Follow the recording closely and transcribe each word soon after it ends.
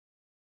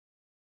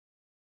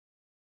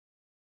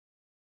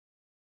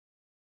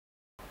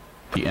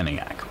The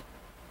Eniac.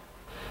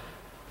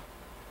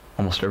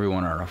 Almost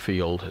everyone in our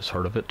field has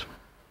heard of it.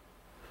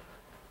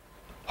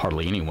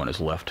 Hardly anyone is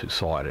left who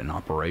saw it in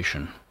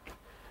operation,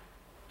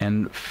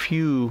 and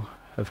few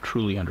have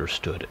truly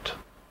understood it.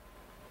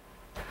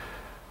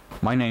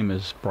 My name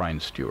is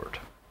Stuart.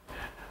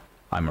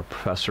 I'm a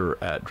professor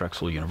at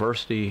Drexel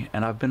University,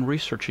 and I've been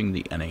researching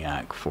the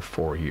Eniac for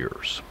 4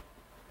 years.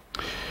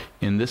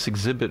 In this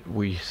exhibit,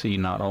 we see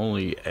not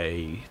only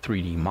a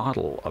 3D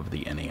model of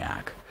the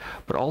Eniac,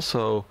 but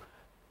also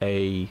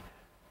a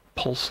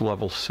pulse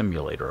level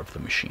simulator of the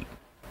machine.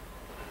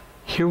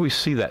 Here we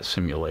see that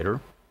simulator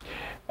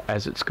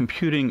as it's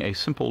computing a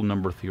simple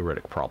number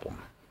theoretic problem.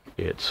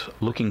 It's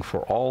looking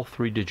for all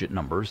 3-digit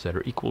numbers that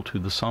are equal to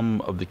the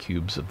sum of the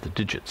cubes of the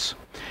digits.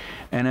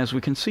 And as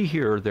we can see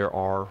here, there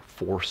are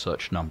 4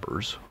 such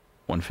numbers: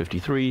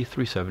 153,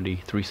 370,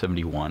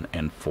 371,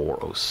 and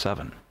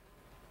 407.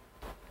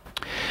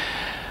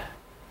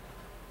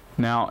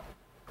 Now,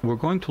 we're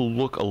going to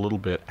look a little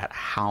bit at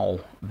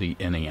how the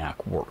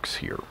Eniac works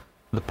here.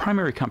 The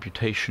primary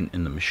computation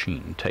in the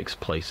machine takes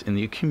place in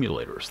the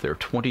accumulators. There are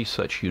 20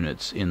 such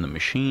units in the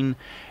machine,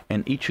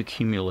 and each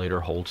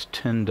accumulator holds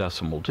 10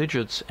 decimal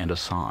digits and a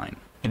sign.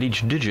 And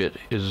each digit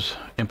is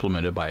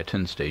implemented by a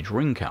 10-stage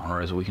ring counter,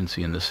 as we can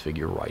see in this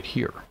figure right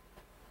here.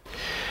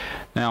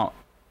 Now,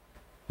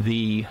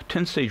 the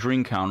 10-stage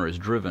ring counter is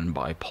driven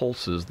by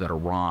pulses that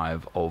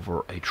arrive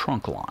over a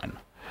trunk line.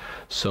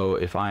 So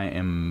if I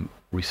am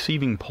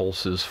receiving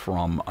pulses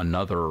from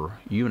another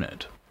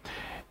unit,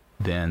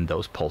 then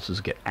those pulses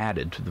get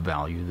added to the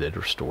value that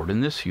are stored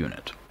in this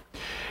unit.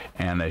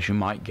 And as you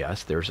might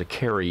guess, there's a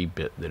carry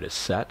bit that is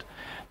set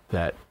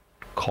that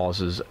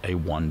causes a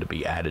 1 to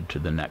be added to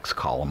the next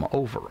column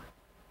over.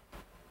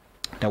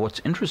 Now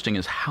what's interesting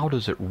is, how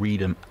does it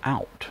read them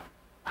out?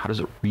 How does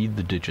it read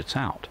the digits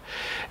out?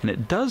 And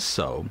it does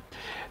so,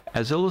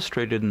 as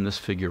illustrated in this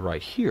figure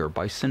right here,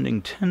 by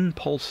sending 10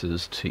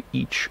 pulses to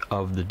each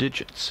of the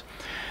digits.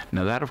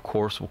 Now that, of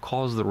course, will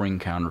cause the ring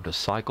counter to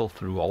cycle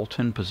through all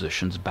 10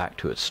 positions back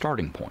to its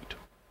starting point.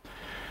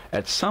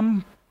 At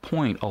some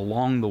point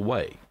along the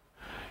way,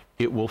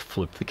 it will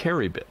flip the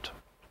carry bit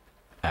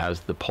as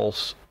the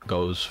pulse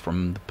goes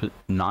from the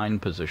 9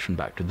 position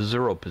back to the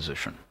 0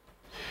 position.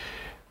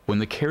 When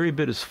the carry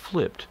bit is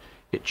flipped,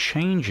 it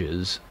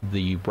changes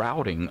the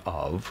routing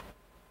of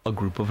a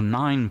group of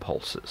 9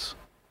 pulses.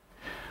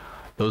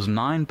 Those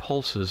 9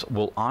 pulses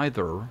will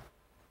either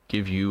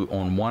give you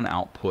on one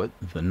output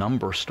the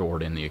number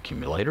stored in the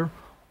accumulator,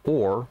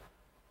 or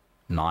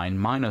 9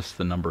 minus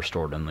the number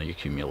stored in the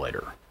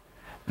accumulator.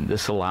 And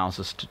this allows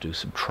us to do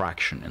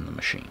subtraction in the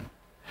machine.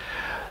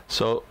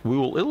 So we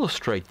will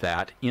illustrate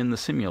that in the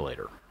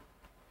simulator.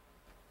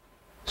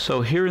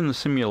 So here in the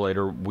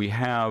simulator, we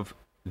have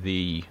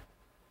the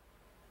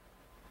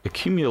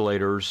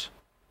accumulators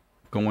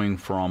going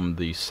from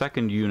the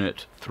 2nd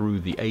unit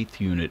through the 8th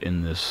unit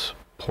in this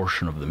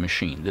portion of the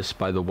machine. This,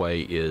 by the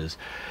way, is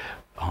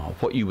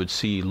what you would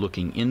see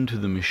looking into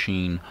the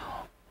machine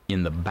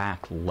in the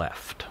back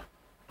left.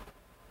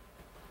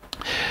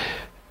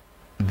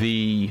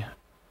 The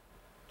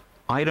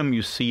item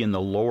you see in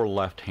the lower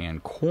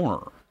left-hand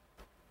corner,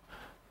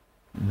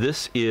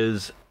 this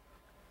is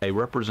a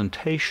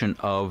representation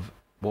of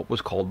what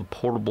was called the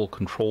portable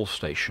control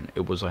station.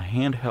 It was a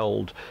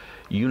handheld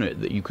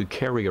unit that you could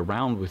carry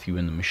around with you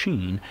in the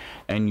machine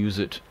and use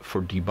it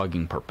for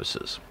debugging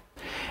purposes.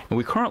 And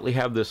we currently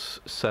have this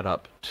set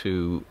up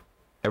to,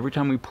 every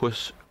time we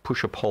push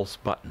a pulse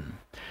button,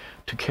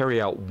 to carry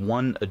out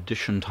 1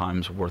 addition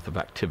times worth of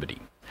activity.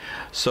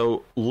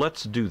 So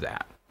let's do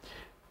that.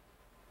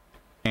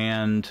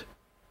 And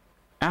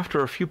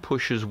after a few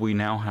pushes, we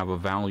now have a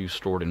value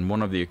stored in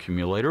one of the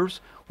accumulators.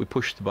 We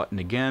push the button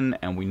again,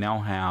 and we now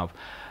have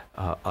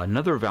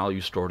another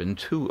value stored in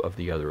 2 of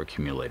the other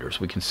accumulators.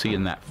 We can see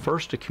in that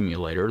first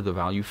accumulator the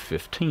value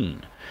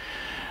 15.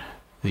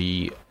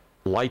 The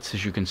lights,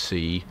 as you can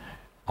see,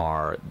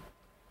 are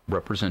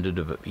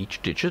representative of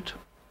each digit,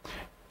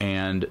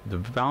 and the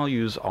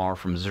values are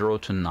from 0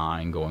 to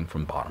 9, going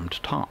from bottom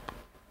to top.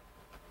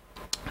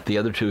 The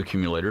other 2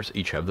 accumulators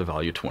each have the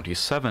value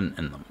 27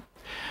 in them.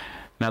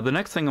 Now the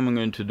next thing I'm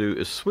going to do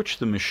is switch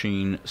the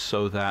machine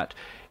so that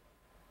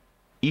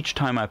each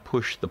time I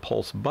push the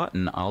pulse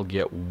button, I'll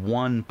get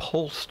 1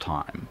 pulse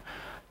time,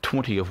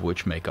 20 of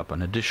which make up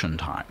an addition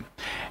time.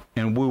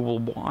 And we will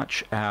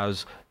watch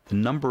as the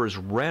number is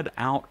read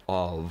out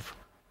of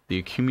the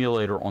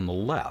accumulator on the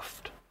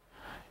left.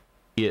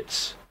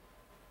 Its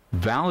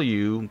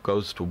value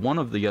goes to one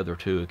of the other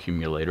 2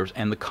 accumulators,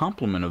 and the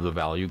complement of the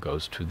value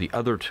goes to the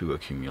other 2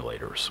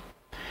 accumulators.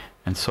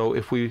 And so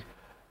if we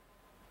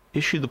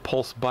issue the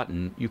pulse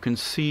button, you can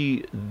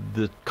see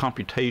the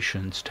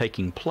computations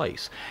taking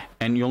place.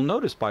 And you'll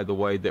notice, by the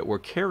way, that we're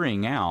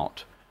carrying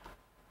out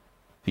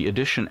the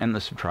addition and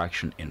the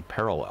subtraction in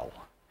parallel.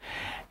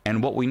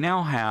 And what we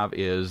now have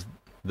is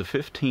the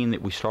 15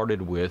 that we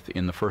started with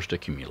in the first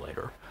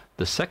accumulator.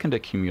 The second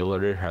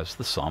accumulator has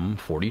the sum,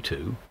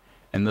 42,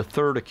 and the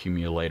third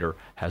accumulator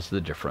has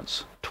the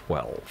difference,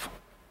 12.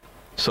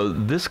 So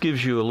this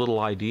gives you a little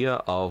idea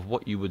of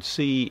what you would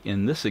see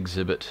in this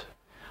exhibit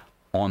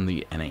on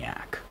the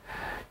Eniac.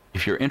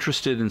 If you're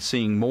interested in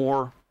seeing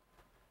more,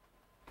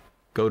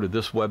 go to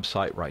this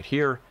website right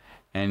here,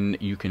 and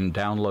you can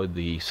download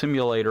the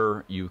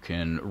simulator. You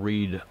can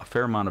read a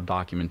fair amount of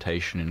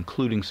documentation,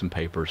 including some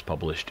papers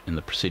published in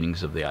the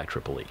Proceedings of the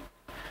IEEE.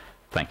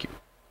 Thank you.